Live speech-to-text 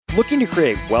Looking to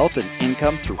create wealth and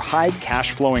income through high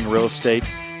cash flowing real estate?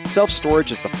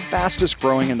 Self-storage is the fastest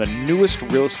growing and the newest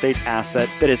real estate asset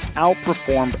that has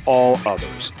outperformed all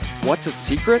others. What's its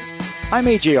secret? I'm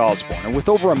AJ Osborne, and with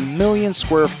over 1 million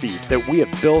square feet that we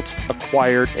have built,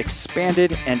 acquired,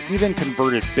 expanded, and even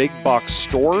converted big box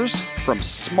stores from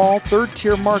small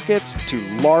third-tier markets to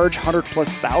large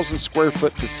 100,000+ square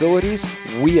foot facilities,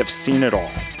 we have seen it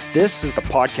all. This is the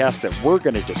podcast that we're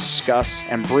going to discuss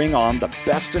and bring on the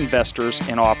best investors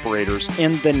and operators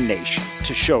in the nation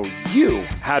to show you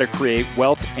how to create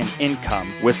wealth and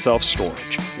income with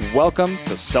self-storage. Welcome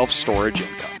to Self-Storage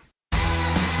Income.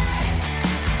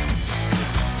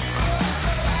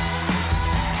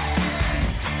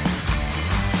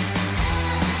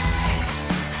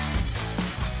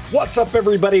 What's up,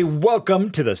 everybody? Welcome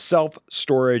to the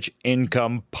Self-Storage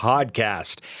Income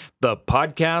Podcast, the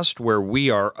podcast where we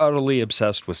are utterly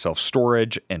obsessed with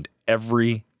self-storage and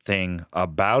everything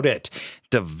about it.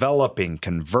 Developing,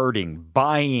 converting,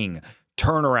 buying,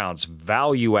 turnarounds,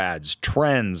 value adds,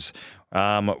 trends.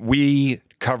 We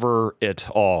cover it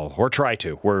all, or try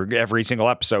to. Every single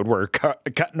episode, we're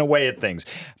cutting away at things.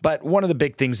 But one of the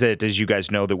big things that, as you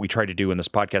guys know, that we try to do in this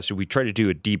podcast is we try to do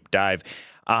a deep dive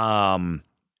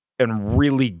and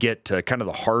really get to kind of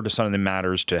the heart of some of the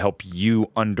matters to help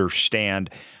you understand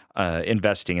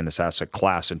investing in this asset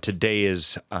class. And today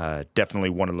is definitely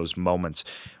one of those moments.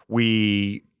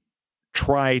 We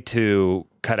try to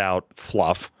cut out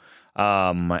fluff,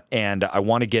 and I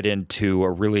want to get into a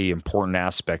really important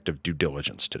aspect of due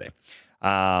diligence today.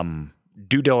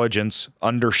 Due diligence,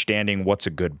 understanding what's a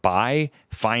good buy,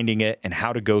 finding it, and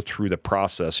how to go through the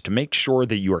process to make sure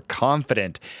that you are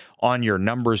confident on your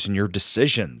numbers and your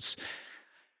decisions.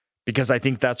 Because I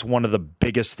think that's one of the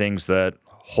biggest things that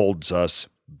holds us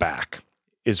back,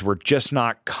 is we're just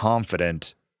not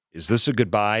confident. Is this a good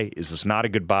buy? Is this not a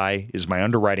good buy? Is my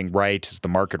underwriting right? Is the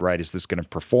market right? Is this going to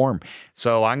perform?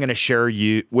 So I'm going to share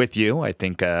with you, I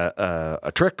think,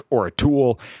 a trick or a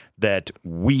tool that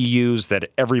we use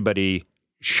that everybody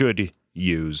should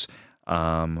use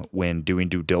when doing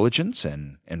due diligence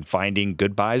and finding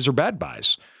good buys or bad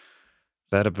buys. Is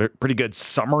that a pretty good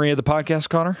summary of the podcast,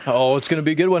 Connor? Oh, it's going to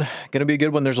be a good one. Going to be a good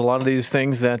one. There's a lot of these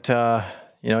things that,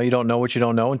 you don't know what you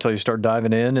don't know until you start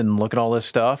diving in and look at all this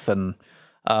stuff. And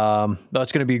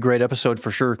that's going to be a great episode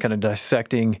for sure, kind of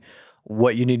dissecting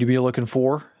what you need to be looking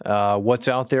for, what's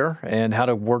out there, and how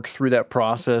to work through that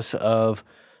process of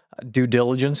due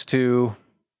diligence to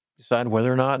decide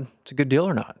whether or not it's a good deal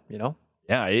or not,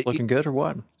 Yeah. Looking good or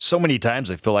what? So many times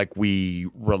I feel like we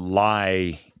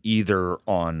rely either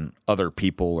on other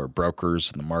people or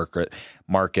brokers in the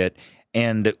market.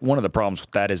 And one of the problems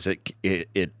with that is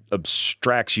it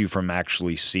abstracts you from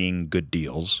actually seeing good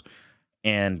deals.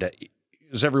 And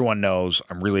as everyone knows,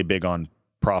 I'm really big on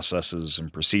processes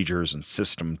and procedures and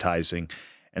systematizing.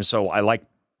 And so I like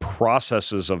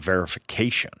processes of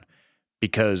verification,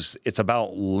 because it's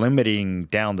about limiting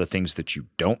down the things that you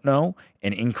don't know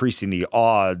and increasing the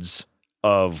odds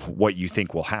of what you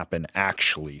think will happen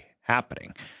actually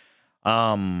happening.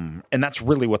 And that's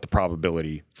really what the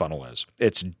probability funnel is.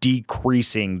 It's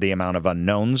decreasing the amount of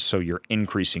unknowns, so you're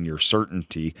increasing your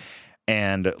certainty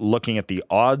and looking at the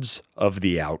odds of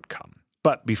the outcome.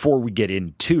 But before we get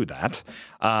into that,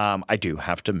 I do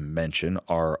have to mention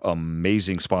our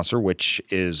amazing sponsor, which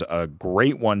is a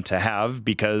great one to have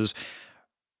because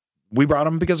we brought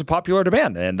them because of popular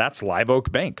demand, and that's Live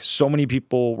Oak Bank. So many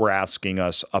people were asking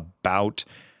us about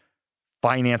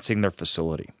financing their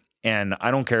facility. And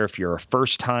I don't care if you're a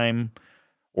first time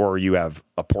or you have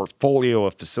a portfolio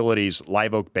of facilities,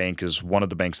 Live Oak Bank is one of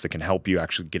the banks that can help you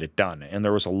actually get it done. And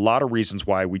there was a lot of reasons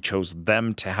why we chose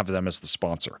them to have them as the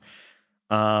sponsor.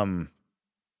 I'm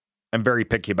very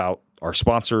picky about our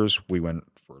sponsors. We went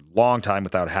for a long time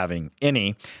without having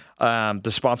any. The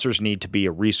sponsors need to be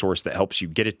a resource that helps you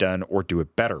get it done or do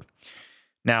it better.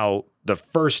 Now, the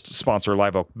first sponsor,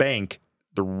 Live Oak Bank,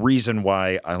 the reason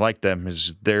why I like them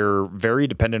is they're very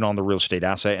dependent on the real estate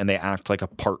asset and they act like a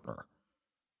partner.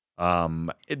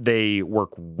 They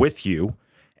work with you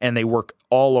and they work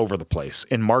all over the place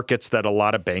in markets that a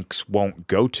lot of banks won't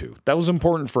go to. That was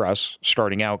important for us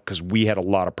starting out because we had a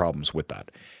lot of problems with that.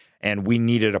 And we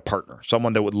needed a partner,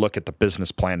 someone that would look at the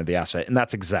business plan of the asset. And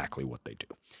that's exactly what they do.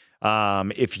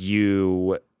 If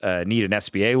you need an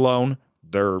SBA loan,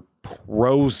 they're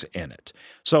pros in it.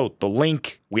 So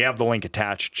we have the link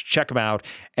attached. Check them out.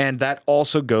 And that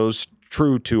also goes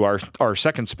true to our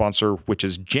second sponsor, which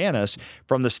is Janus,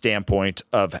 from the standpoint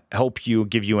of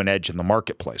give you an edge in the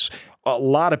marketplace. A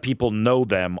lot of people know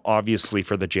them, obviously,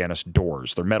 for the Janus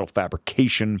doors, their metal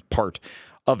fabrication part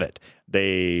of it.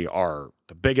 They are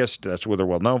the biggest. That's what they're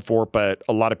well known for. But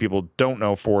a lot of people don't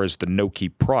know for is the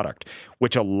Noke product,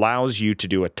 which allows you to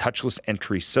do a touchless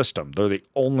entry system. They're the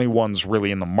only ones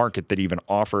really in the market that even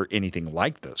offer anything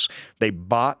like this. They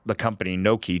bought the company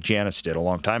Noke, Janus did a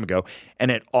long time ago, and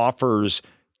it offers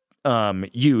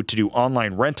you to do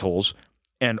online rentals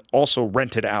and also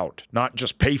rent it out, not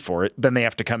just pay for it. Then they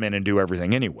have to come in and do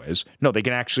everything anyways. No, they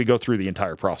can actually go through the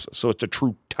entire process. So it's a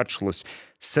true touchless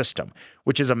system,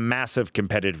 which is a massive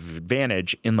competitive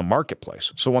advantage in the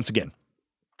marketplace. So once again,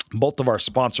 both of our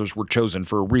sponsors were chosen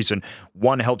for a reason.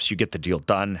 One helps you get the deal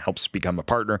done, helps become a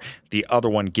partner. The other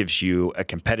one gives you a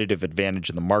competitive advantage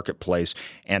in the marketplace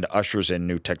and ushers in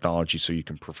new technology so you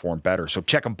can perform better. So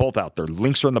check them both out. Their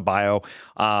links are in the bio.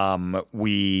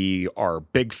 We are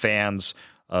big fans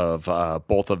of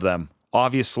both of them,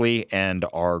 obviously, and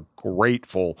are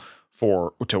grateful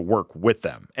to work with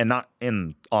them, and not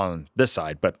on this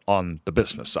side, but on the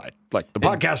business side. Like the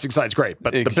podcasting side's great,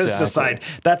 but the business side,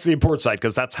 that's the important side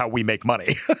because that's how we make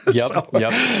money.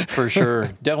 Yep, for sure.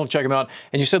 Definitely check them out.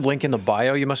 And you said link in the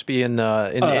bio. You must be in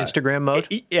Instagram mode.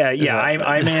 Yeah.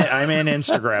 I'm in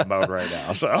Instagram mode right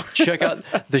now. So check out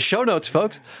the show notes,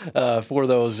 folks, for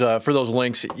those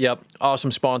links. Yep, awesome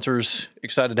sponsors.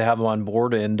 Excited to have them on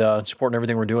board and supporting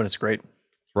everything we're doing. It's great.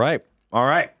 Right. All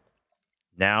right.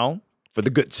 Now for the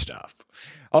good stuff.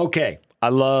 Okay. I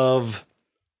love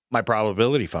my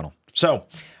probability funnel. So,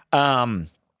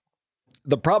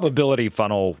 the probability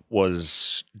funnel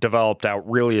was developed out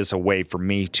really as a way for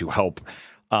me to help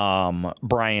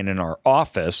Brian in our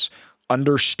office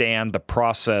understand the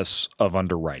process of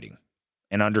underwriting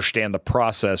and understand the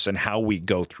process and how we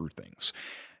go through things.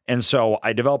 And so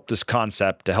I developed this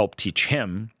concept to help teach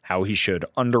him how he should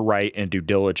underwrite and due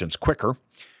diligence quicker,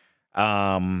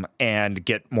 and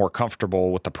get more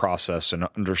comfortable with the process and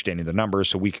understanding the numbers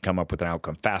so we can come up with an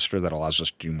outcome faster that allows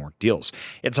us to do more deals.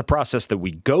 It's a process that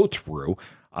we go through,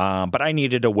 but I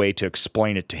needed a way to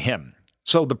explain it to him.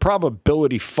 So the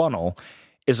probability funnel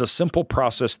is a simple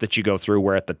process that you go through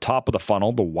where at the top of the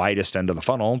funnel, the widest end of the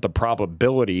funnel, the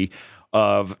probability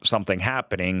of something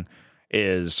happening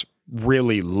is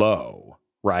really low,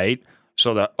 right?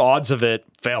 So the odds of it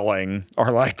failing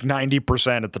are like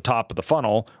 90% at the top of the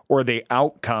funnel, or the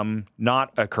outcome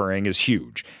not occurring is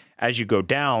huge. As you go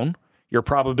down, your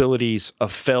probabilities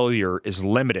of failure is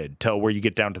limited till where you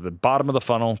get down to the bottom of the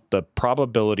funnel, the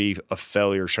probability of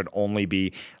failure should only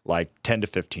be like 10 to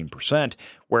 15%,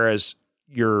 whereas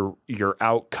your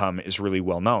outcome is really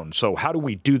well known. So how do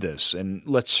we do this? And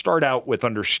let's start out with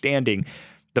understanding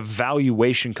the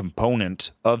valuation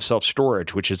component of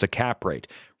self-storage, which is a cap rate,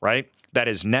 right? That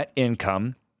is net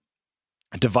income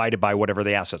divided by whatever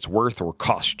the asset's worth or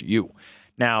cost you.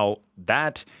 Now,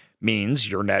 that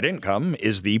means your net income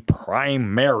is the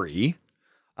primary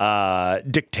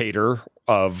dictator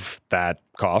of that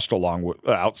cost along with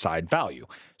outside value.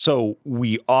 So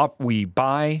we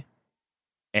buy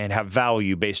and have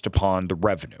value based upon the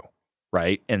revenue,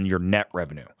 right? And your net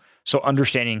revenue. So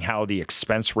understanding how the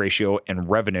expense ratio and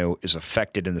revenue is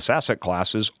affected in this asset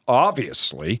class is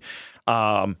obviously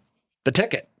the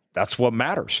ticket. That's what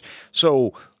matters.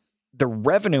 So the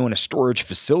revenue in a storage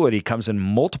facility comes in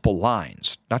multiple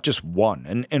lines, not just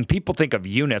one. And people think of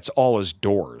units all as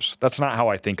doors. That's not how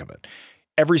I think of it.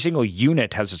 Every single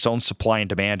unit has its own supply and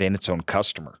demand and its own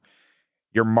customer.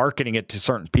 You're marketing it to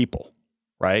certain people,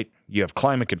 right? You have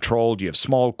climate controlled, you have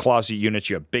small closet units,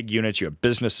 you have big units, you have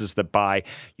businesses that buy,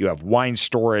 you have wine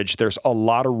storage. There's a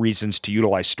lot of reasons to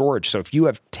utilize storage. So if you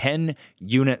have 10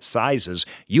 unit sizes,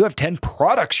 you have 10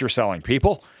 products you're selling,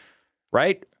 people,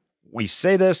 right? We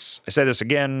say this, I say this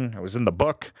again, it was in the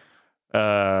book,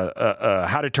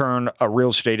 How to Turn a Real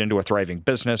Estate into a Thriving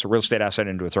Business, a real estate asset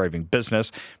into a thriving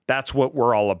business. That's what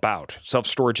we're all about.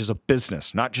 Self-storage is a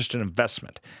business, not just an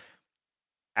investment.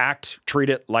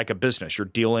 Treat it like a business. You're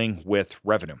dealing with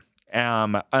revenue.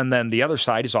 And then the other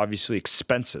side is obviously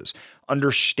expenses,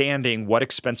 understanding what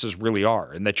expenses really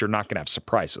are and that you're not going to have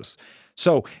surprises.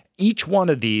 So each one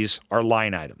of these are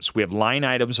line items. We have line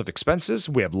items of expenses.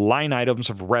 We have line items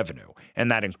of revenue.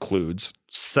 And that includes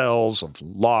sales of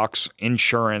locks,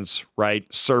 insurance, right?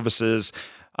 Services,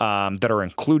 that are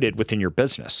included within your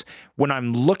business. When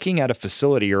I'm looking at a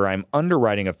facility or I'm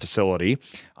underwriting a facility,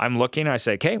 I'm looking and I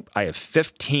say, okay, I have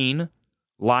 15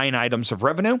 line items of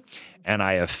revenue and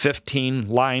I have 15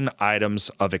 line items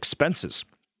of expenses.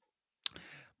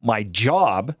 My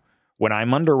job when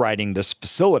I'm underwriting this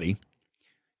facility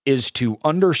is to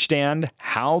understand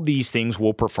how these things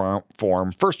will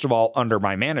perform, first of all, under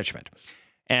my management.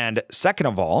 And second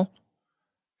of all,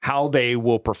 how they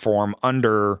will perform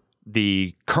under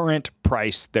the current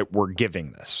price that we're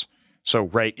giving this. So,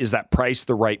 right, is that price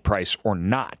the right price or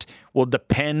not? Will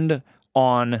depend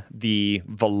on the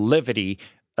validity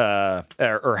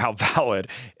or how valid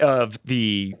of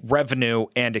the revenue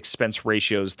and expense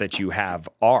ratios that you have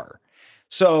are.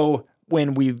 So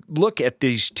when we look at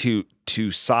these two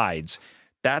sides,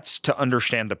 that's to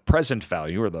understand the present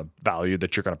value or the value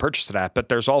that you're going to purchase it at. But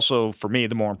there's also, for me,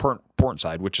 the more important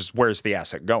side, which is where's the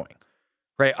asset going,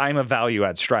 right? I'm a value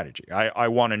add strategy. I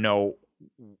want to know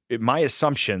my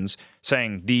assumptions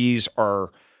saying these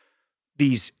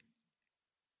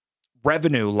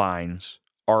revenue lines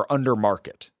are under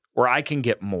market or I can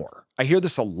get more. I hear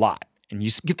this a lot. And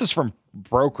you get this from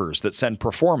brokers that send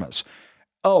pro formas.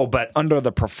 Oh, but under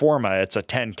the pro forma, it's a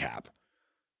 10 cap.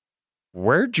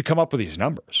 Where'd you come up with these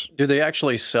numbers? Do they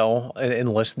actually sell and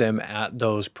list them at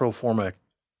those pro forma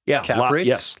cap rates?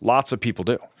 Yes, lots of people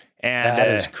do. And that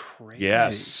is crazy.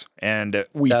 Yes. And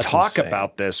we talk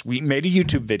about this. We made a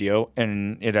YouTube video,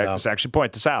 and it actually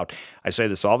point this out. I say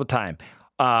this all the time.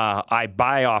 I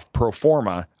buy off pro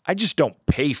forma. I just don't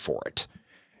pay for it.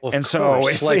 Well, and so,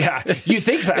 you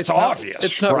think that's obvious.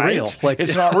 It's not right? real.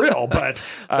 It's not real, but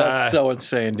that's so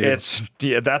insane,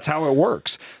 dude. That's how it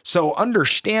works. So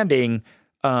understanding,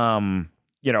 how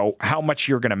much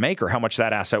you're going to make or how much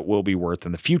that asset will be worth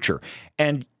in the future.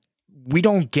 And we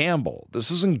don't gamble.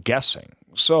 This isn't guessing.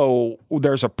 So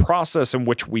there's a process in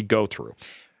which we go through.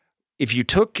 If you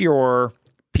took your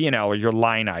P&L or your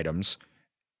line items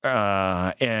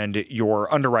and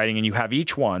your underwriting and you have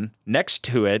each one next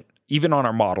to it, even on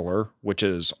our modeler, which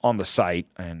is on the site,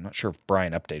 I'm not sure if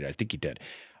Brian updated. I think he did.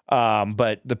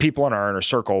 But the people in our inner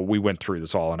circle, we went through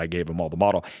this all and I gave them all the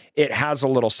model. It has a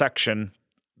little section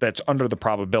that's under the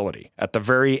probability. At the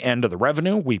very end of the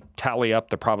revenue, we tally up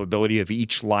the probability of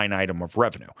each line item of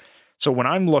revenue. So when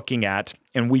I'm looking at,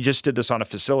 and we just did this on a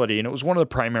facility, and it was one of the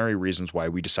primary reasons why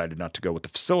we decided not to go with the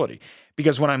facility.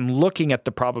 Because when I'm looking at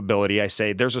the probability, I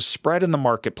say there's a spread in the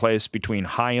marketplace between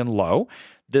high and low.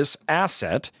 This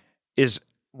asset is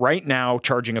right now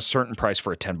charging a certain price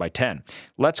for a 10 by 10.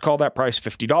 Let's call that price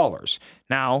 $50.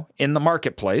 Now, in the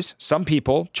marketplace, some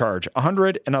people charge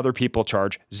 $100 and other people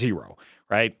charge $0,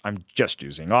 right? I'm just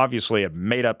using, obviously, a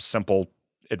made-up simple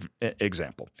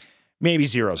example. Maybe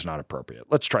 $0 is not appropriate.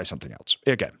 Let's try something else.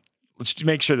 Again, let's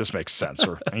make sure this makes sense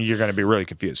or you're going to be really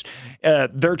confused.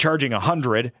 They're charging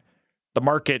 $100. The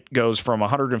market goes from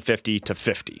 $150 to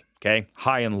 $50, okay?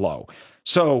 High and low.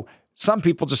 So some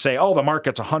people just say, oh, the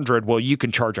market's $100. Well, you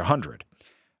can charge $100.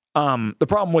 The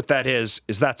problem with that is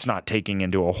that's not taking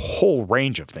into a whole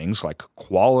range of things like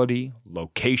quality,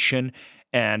 location,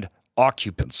 and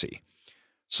occupancy.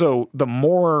 So the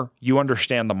more you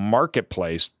understand the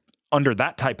marketplace under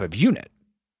that type of unit,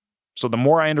 so the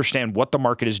more I understand what the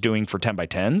market is doing for 10 by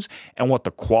 10s and what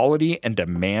the quality and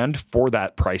demand for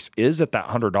that price is at that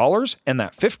 $100 and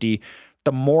that $50,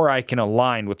 the more I can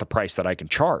align with the price that I can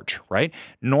charge, right?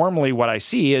 Normally what I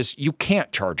see is you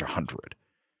can't charge $100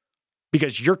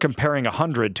 because you're comparing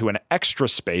 $100 to an extra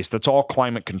space that's all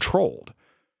climate controlled,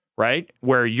 right?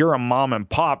 Where you're a mom and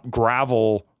pop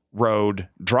gravel road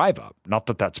drive up. Not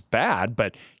that that's bad,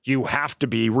 but you have to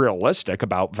be realistic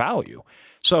about value.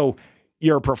 So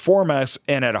your performance,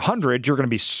 and at $100, you're going to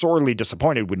be sorely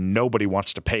disappointed when nobody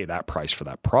wants to pay that price for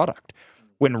that product.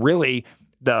 When really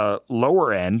the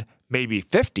lower end, maybe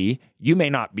 $50, you may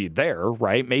not be there,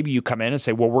 right? Maybe you come in and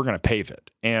say, well, we're going to pave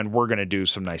it and we're going to do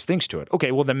some nice things to it.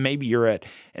 Okay, well then maybe you're at,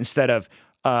 instead of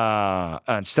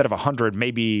 100,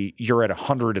 maybe you're at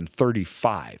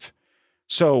 135.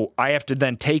 So I have to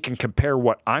then take and compare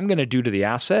what I'm going to do to the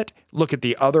asset, look at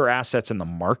the other assets in the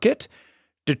market,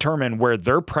 determine where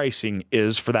their pricing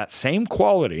is for that same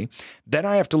quality. Then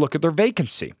I have to look at their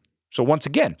vacancy. So once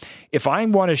again, if I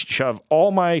want to shove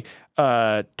all my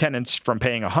tenants from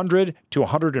paying 100 to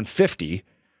 150,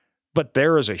 but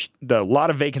there is a lot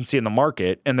of vacancy in the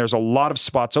market and there's a lot of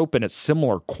spots open at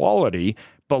similar quality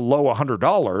below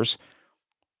 $100,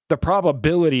 the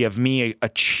probability of me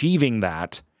achieving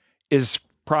that is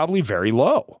probably very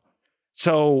low.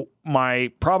 So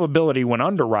my probability when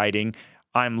underwriting,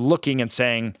 I'm looking and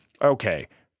saying, okay,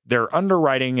 they're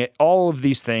underwriting all of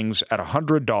these things at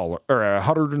 $100 or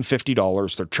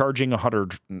 $150. They're charging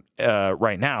 $100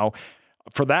 right now.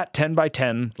 For that 10 by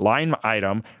 10 line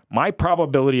item, my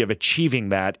probability of achieving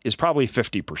that is probably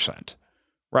 50%,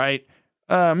 right?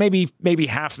 Maybe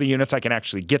half the units I can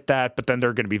actually get that, but then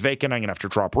they're going to be vacant. I'm going to have to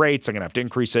drop rates. I'm going to have to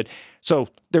increase it. So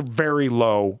they're very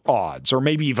low odds, or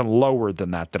maybe even lower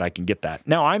than that I can get that.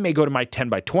 Now I may go to my 10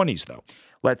 by 20s though.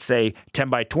 Let's say 10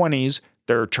 by 20s,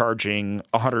 they're charging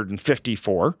 $150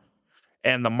 for,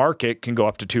 And the market can go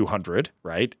up to 200,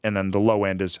 right? And then the low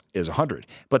end is 100.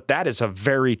 But that is a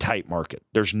very tight market.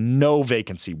 There's no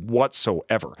vacancy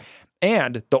whatsoever.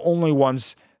 And the only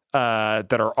ones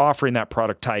that are offering that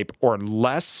product type or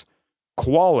less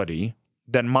quality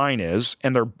than mine is,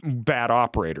 and they're bad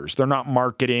operators. They're not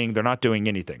marketing. They're not doing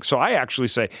anything. So I actually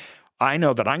say, I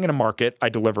know that I'm going to market. I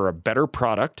deliver a better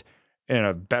product in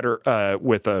a better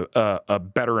with a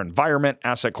better environment,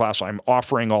 asset class. I'm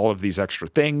offering all of these extra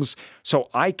things, so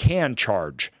I can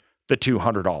charge the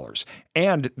 $200,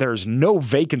 and there's no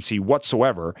vacancy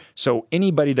whatsoever. So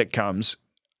anybody that comes,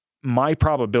 my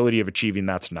probability of achieving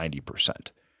that's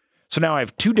 90%. So now I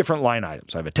have two different line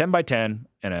items. I have a 10 by 10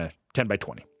 and a 10 by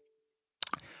 20.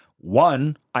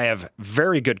 One, I have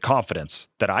very good confidence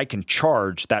that I can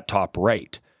charge that top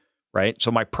rate, right?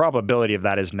 So my probability of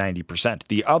that is 90%.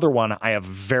 The other one, I have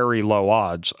very low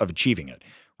odds of achieving it,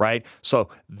 right? So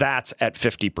that's at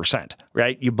 50%,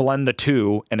 right? You blend the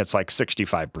two and it's like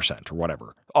 65% or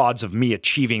whatever, odds of me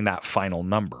achieving that final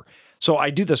number. So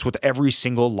I do this with every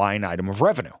single line item of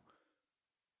revenue.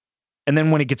 And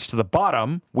then when it gets to the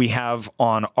bottom, we have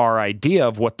on our idea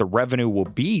of what the revenue will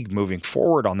be moving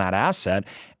forward on that asset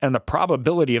and the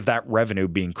probability of that revenue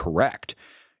being correct.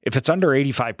 If it's under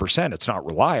 85%, it's not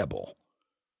reliable,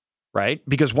 right?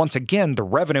 Because once again, the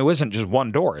revenue isn't just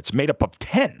one door. It's made up of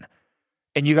 10.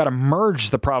 And you got to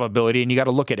merge the probability and you got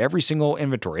to look at every single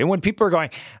inventory. And when people are going,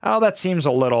 oh, that seems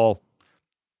a little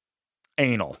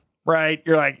anal, right?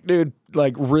 You're like, dude,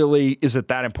 like really, is it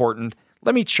that important?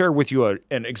 Let me share with you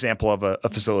an example of a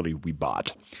facility we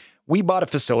bought. We bought a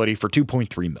facility for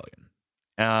 $2.3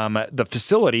 million. The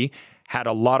facility had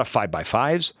a lot of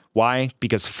 5x5s. Why?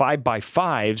 Because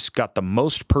 5x5s got the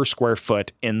most per square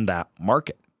foot in that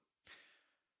market.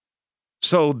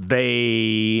 So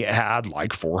they had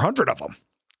like 400 of them.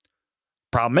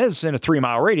 Problem is, in a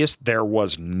 3-mile radius, there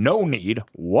was no need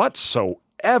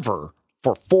whatsoever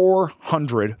for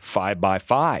 400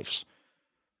 5x5s.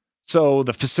 So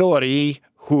the facility,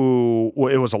 it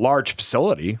was a large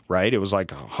facility, right? It was like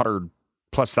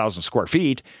 100,000+ square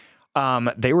feet.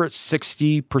 They were at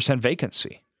 60%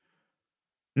 vacancy.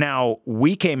 Now,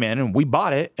 we came in and we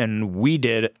bought it and we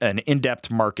did an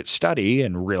in-depth market study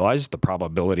and realized the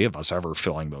probability of us ever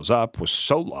filling those up was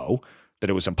so low that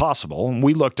it was impossible. And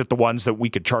we looked at the ones that we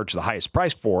could charge the highest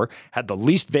price for, had the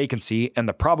least vacancy, and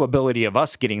the probability of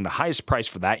us getting the highest price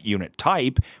for that unit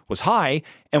type was high,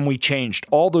 and we changed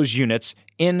all those units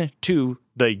into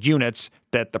the units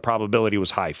that the probability was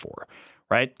high for,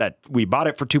 right? That we bought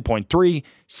it for 2.3,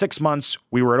 6 months,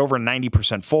 we were at over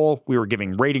 90% full, we were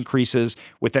giving rate increases.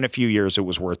 Within a few years, it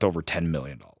was worth over $10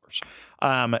 million.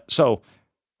 So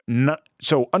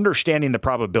understanding the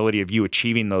probability of you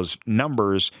achieving those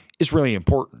numbers is really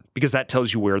important because that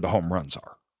tells you where the home runs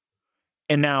are.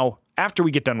 And now, after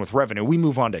we get done with revenue, we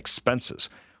move on to expenses.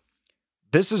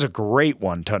 This is a great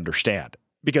one to understand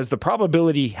because the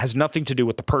probability has nothing to do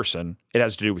with the person. It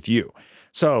has to do with you.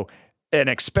 So an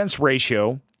expense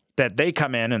ratio that they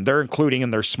come in and they're including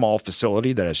in their small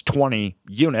facility that has 20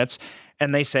 units,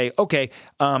 and they say, okay,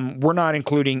 we're not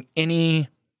including any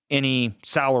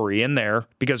salary in there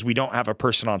because we don't have a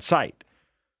person on site.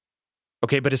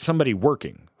 Okay, but is somebody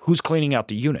working? Who's cleaning out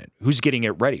the unit? Who's getting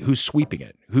it ready? Who's sweeping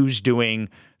it? Who's doing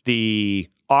the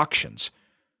auctions?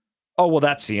 Oh, well,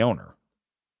 that's the owner.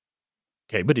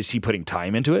 Okay, but is he putting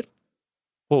time into it?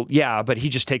 Well, yeah, but he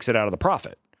just takes it out of the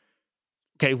profit.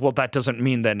 Okay, well, that doesn't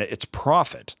mean then it's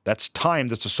profit. That's time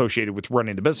that's associated with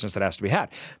running the business that has to be had.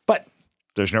 But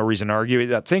there's no reason to argue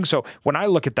that thing. So when I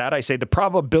look at that, I say the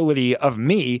probability of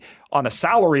me on a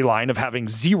salary line of having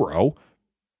 0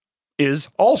 is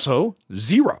also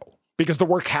 0 because the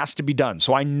work has to be done.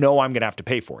 So I know I'm going to have to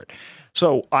pay for it.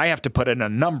 So I have to put in a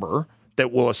number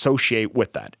that will associate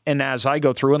with that. And as I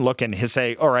go through and look and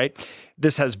say, all right,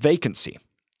 this has vacancy,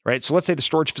 right? So let's say the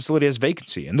storage facility has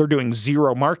vacancy and they're doing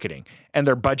 0 marketing and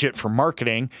their budget for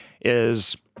marketing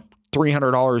is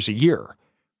 $300 a year.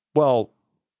 Well,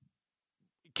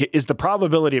 is the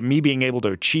probability of me being able to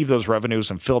achieve those revenues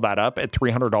and fill that up at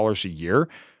 $300 a year?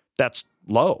 That's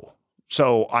low.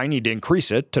 So I need to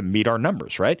increase it to meet our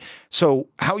numbers, right? So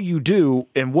how you do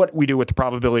and what we do with the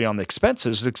probability on the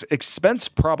expenses, expense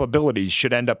probabilities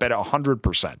should end up at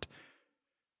 100%.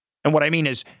 And what I mean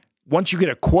is once you get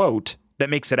a quote that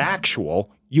makes it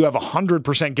actual, you have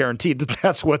 100% guaranteed that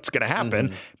that's what's going to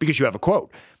happen because you have a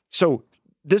quote. So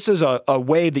this is a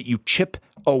way that you chip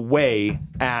away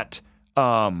at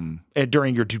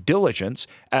during your due diligence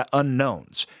at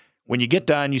unknowns. When you get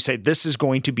done, you say, this is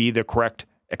going to be the correct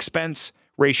expense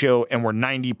ratio, and we're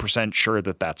 90% sure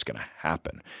that that's going to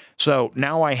happen. So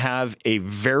now I have a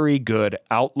very good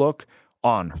outlook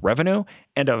on revenue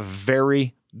and a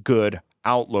very good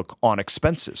outlook on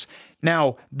expenses.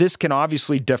 Now, this can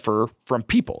obviously differ from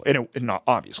people, and not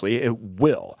obviously, it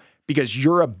will, because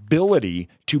your ability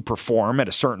to perform at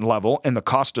a certain level and the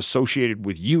cost associated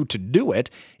with you to do it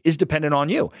is dependent on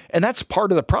you. And that's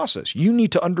part of the process. You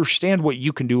need to understand what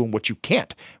you can do and what you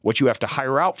can't, what you have to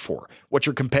hire out for, what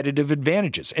your competitive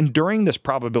advantages. And during this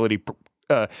probability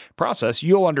process,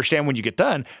 you'll understand when you get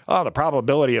done, the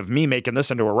probability of me making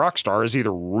this into a rock star is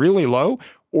either really low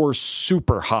or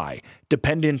super high,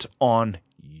 dependent on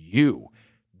you.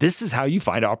 This is how you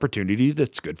find opportunity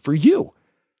that's good for you.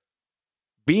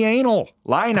 Be anal,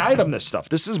 line item this stuff.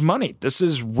 This is money. This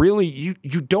is really,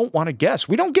 you don't want to guess.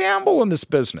 We don't gamble in this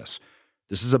business.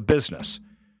 This is a business.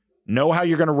 Know how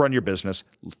you're going to run your business.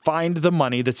 Find the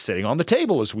money that's sitting on the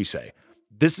table, as we say.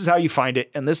 This is how you find it,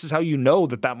 and this is how you know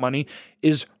that money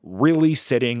is really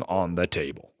sitting on the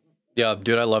table. Yeah,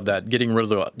 dude, I love that. Getting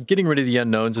rid of the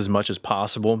unknowns as much as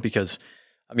possible, because,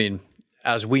 I mean,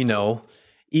 as we know,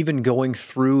 even going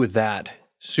through that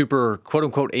super quote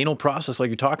unquote anal process like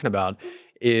you're talking about,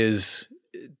 is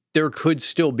there could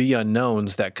still be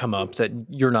unknowns that come up that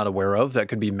you're not aware of. That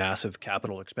could be massive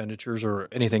capital expenditures or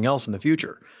anything else in the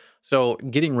future. So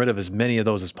getting rid of as many of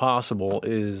those as possible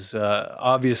is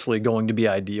obviously going to be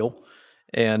ideal.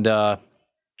 And yeah,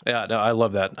 no, I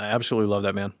love that. I absolutely love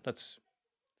that, man. That's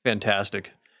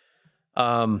fantastic.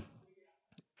 So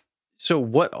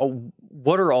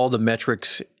what are all the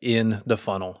metrics in the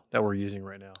funnel that we're using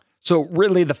right now? So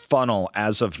really the funnel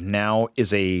as of now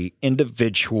is a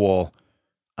individual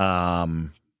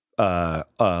line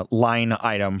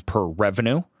item per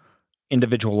revenue,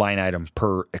 individual line item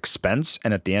per expense,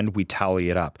 and at the end we tally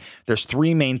it up. There's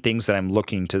three main things that I'm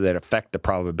looking to that affect the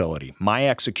probability: my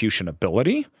execution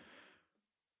ability,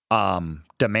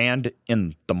 demand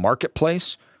in the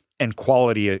marketplace, and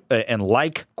quality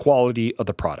and quality of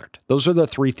the product. Those are the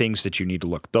three things that you need to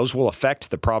look. Those will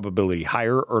affect the probability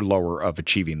higher or lower of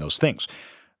achieving those things.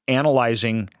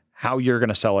 Analyzing how you're going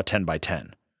to sell a 10 by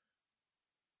 10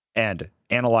 and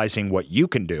analyzing what you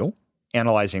can do,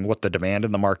 analyzing what the demand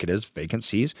in the market is,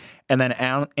 vacancies, and then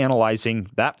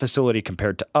analyzing that facility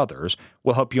compared to others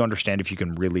will help you understand if you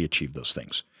can really achieve those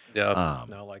things. Yeah,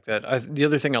 I like that. The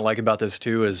other thing I like about this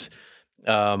too is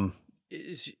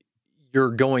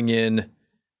you're going in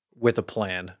with a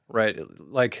plan, right?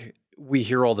 Like we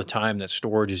hear all the time that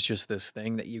storage is just this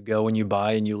thing that you go and you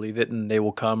buy and you leave it and they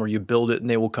will come, or you build it and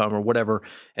they will come, or whatever,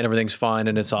 and everything's fine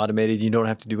and it's automated. You don't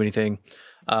have to do anything.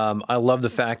 I love the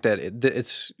fact that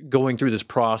it's going through this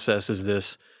process as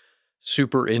this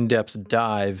super in-depth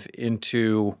dive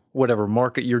into whatever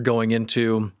market you're going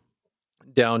into,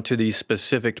 down to the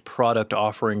specific product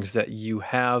offerings that you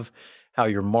have, how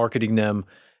you're marketing them,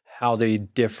 how they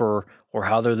differ or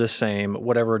how they're the same,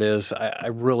 whatever it is. I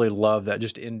really love that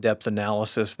just in-depth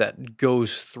analysis that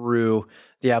goes through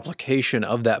the application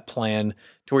of that plan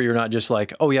to where you're not just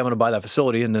like, oh yeah, I'm going to buy that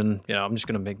facility and then, I'm just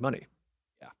going to make money.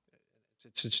 Yeah.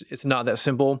 It's not that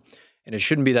simple, and it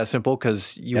shouldn't be that simple,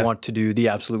 because you want to do the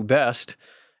absolute best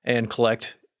and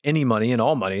collect any money and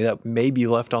all money that may be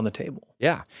left on the table.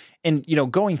 Yeah. And,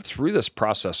 going through this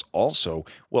process also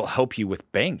will help you with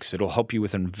banks. It'll help you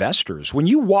with investors. When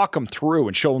you walk them through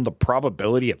and show them the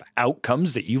probability of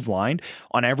outcomes that you've lined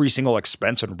on every single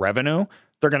expense and revenue,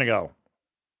 they're going to go,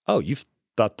 oh, you've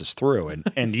thought this through.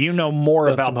 And you know more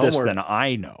about this than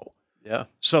I know. Yeah.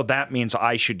 So that means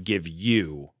I should give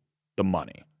you the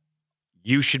money.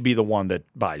 You should be the one that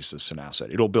buys this an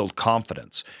asset. It'll build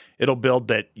confidence. It'll build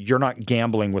that you're not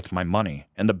gambling with my money.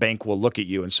 And the bank will look at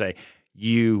you and say,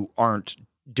 you aren't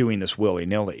doing this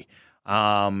willy-nilly.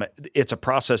 It's a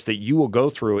process that you will go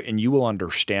through, and you will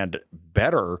understand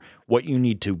better what you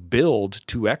need to build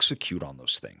to execute on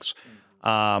those things.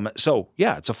 So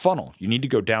yeah, it's a funnel. You need to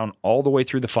go down all the way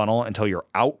through the funnel until your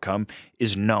outcome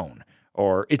is known,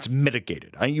 or it's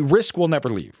mitigated. Risk will never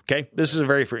leave, okay? This is a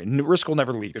very free. Risk will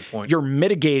never leave. Good point. You're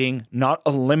mitigating, not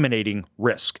eliminating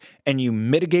risk. And you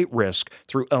mitigate risk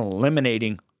through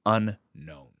eliminating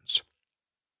unknowns.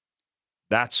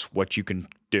 That's what you can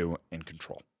do and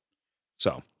control.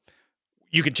 So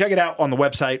you can check it out on the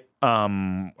website.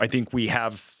 I think we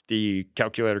have the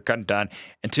calculator cut and done.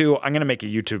 And two, I'm going to make a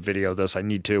YouTube video of this. I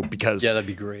need to, because... Yeah, that'd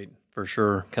be great. For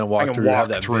sure. Kind of walk through, have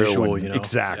that visual,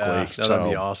 Exactly. Yeah, that'd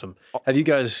be awesome. Have you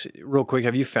guys, real quick,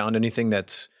 have you found anything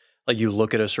that's, like, you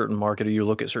look at a certain market or you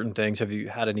look at certain things? Have you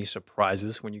had any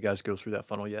surprises when you guys go through that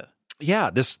funnel yet? Yeah,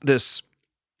 this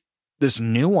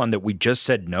new one that we just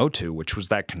said no to, which was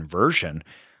that conversion,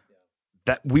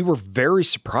 that we were very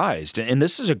surprised. And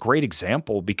this is a great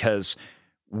example, because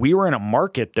we were in a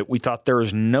market that we thought there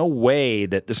is no way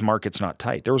that this market's not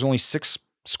tight. There was only 6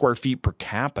 square feet per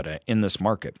capita in this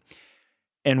market.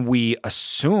 And we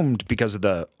assumed, because of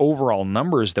the overall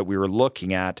numbers that we were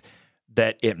looking at,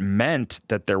 that it meant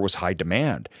that there was high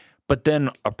demand. But then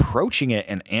approaching it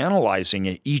and analyzing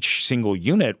it, each single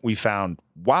unit, we found,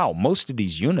 wow, most of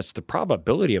these units, the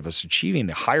probability of us achieving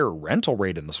the higher rental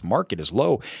rate in this market is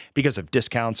low because of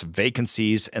discounts,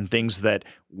 vacancies, and things that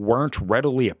weren't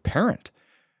readily apparent.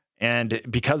 And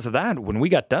because of that, when we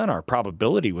got done, our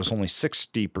probability was only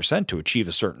 60% to achieve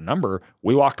a certain number.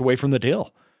 We walked away from the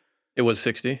deal. It was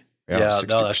 60? Yeah, no, 60%.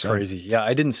 that's crazy. Yeah,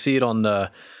 I didn't see it on the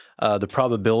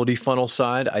probability funnel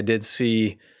side. I did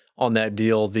see on that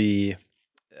deal the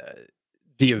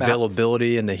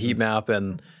availability and the heat map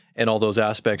and all those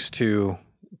aspects to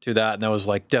that, and that was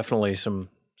like definitely some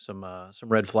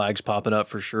red flags popping up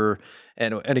for sure.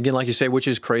 And again, like you say, which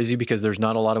is crazy because there's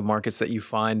not a lot of markets that you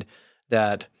find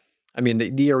that. I mean,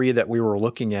 the area that we were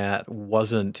looking at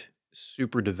wasn't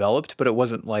super developed, but it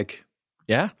wasn't like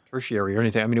tertiary or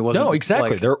anything. I mean, it wasn't. No,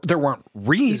 exactly. Like, there weren't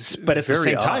REITs, but at the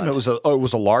same time, it was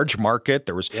a large market.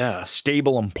 There was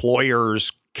stable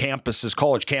employers, campuses,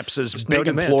 college campuses, big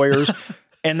employers,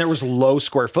 and there was low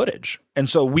square footage. And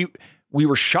so we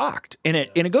were shocked. And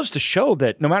it goes to show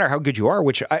that no matter how good you are,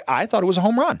 which I thought it was a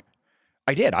home run.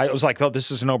 I did. I was like, oh,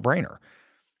 this is a no-brainer.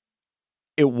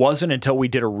 It wasn't until we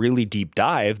did a really deep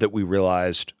dive that we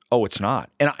realized, oh, it's not.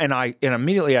 And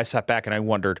immediately I sat back and I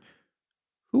wondered,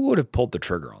 who would have pulled the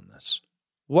trigger on this?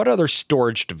 What other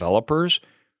storage developers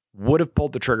would have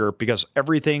pulled the trigger because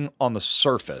everything on the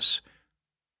surface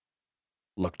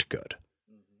looked good?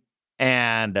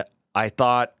 And I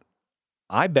thought,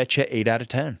 I bet you 8 out of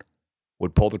 10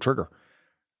 would pull the trigger.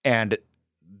 And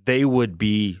they would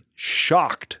be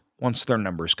shocked once their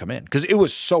numbers come in, because it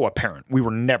was so apparent we were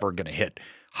never going to hit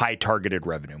high targeted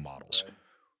revenue models.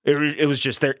 Right. It was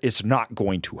just there. It's not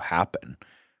going to happen.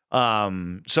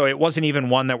 So it wasn't even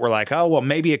one that we're like, oh, well,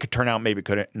 maybe it could turn out, maybe it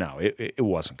couldn't. No, it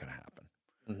wasn't going to happen.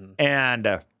 Mm-hmm.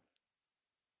 And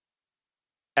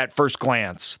at first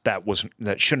glance,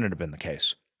 that shouldn't have been the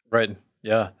case. Right.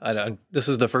 Yeah. This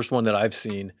is the first one that I've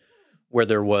seen where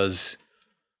there was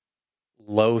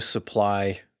low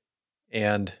supply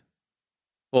and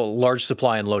large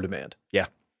supply and low demand. Yeah.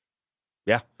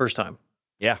 Yeah. First time.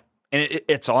 Yeah. And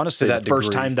it's honestly the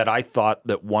first time that I thought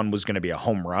that one was going to be a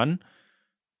home run,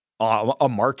 a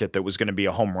market that was going to be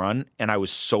a home run, and I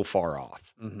was so far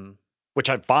off, which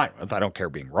I'm fine with. I don't care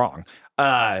being wrong.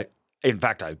 In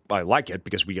fact, I like it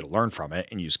because we get to learn from it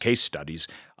and use case studies,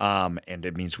 and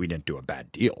it means we didn't do a bad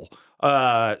deal.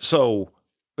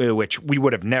 Which we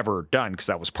would have never done because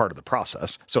that was part of the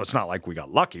process. So it's not like we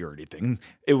got lucky or anything.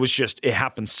 It was just, it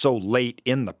happened so late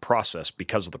in the process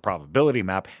because of the probability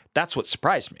map. That's what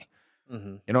surprised me.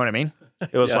 Mm-hmm. You know what I mean?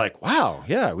 It was like, wow,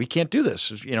 yeah, we can't do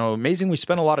this. Amazing. We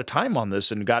spent a lot of time on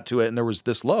this and got to it and there was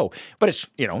this low. But it's,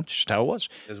 just how it was.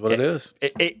 It is what it is.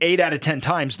 8 out of 10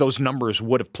 times, those numbers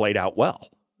would have played out well.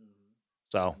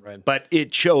 So, right. But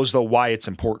it shows, though, why it's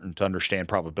important to understand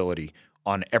probability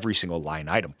on every single line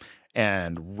item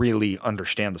and really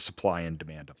understand the supply and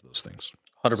demand of those things.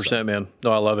 100%, man.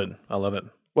 No, I love it.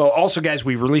 Well, also, guys,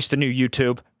 we released a new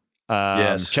YouTube.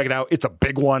 Yes. Check it out. It's a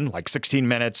big one, like 16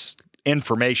 minutes,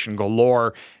 information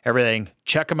galore, everything.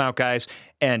 Check them out, guys.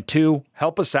 And 2,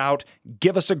 help us out.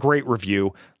 Give us a great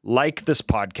review. Like this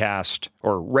podcast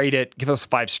or rate it. Give us a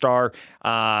 5-star.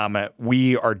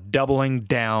 We are doubling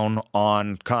down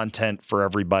on content for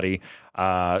everybody.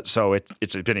 So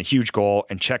it's been a huge goal.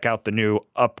 And check out the new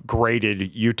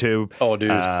upgraded YouTube. Oh, dude.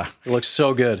 It looks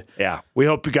so good. Yeah. We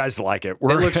hope you guys like it. It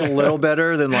looks a little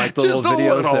better than like the little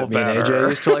videos that me and AJ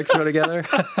used to like throw together.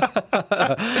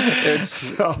 It's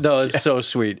so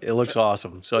sweet. It looks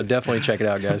awesome. So definitely check it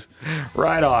out, guys.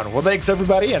 Right on. Well, thanks,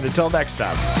 everybody. And until next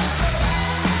time.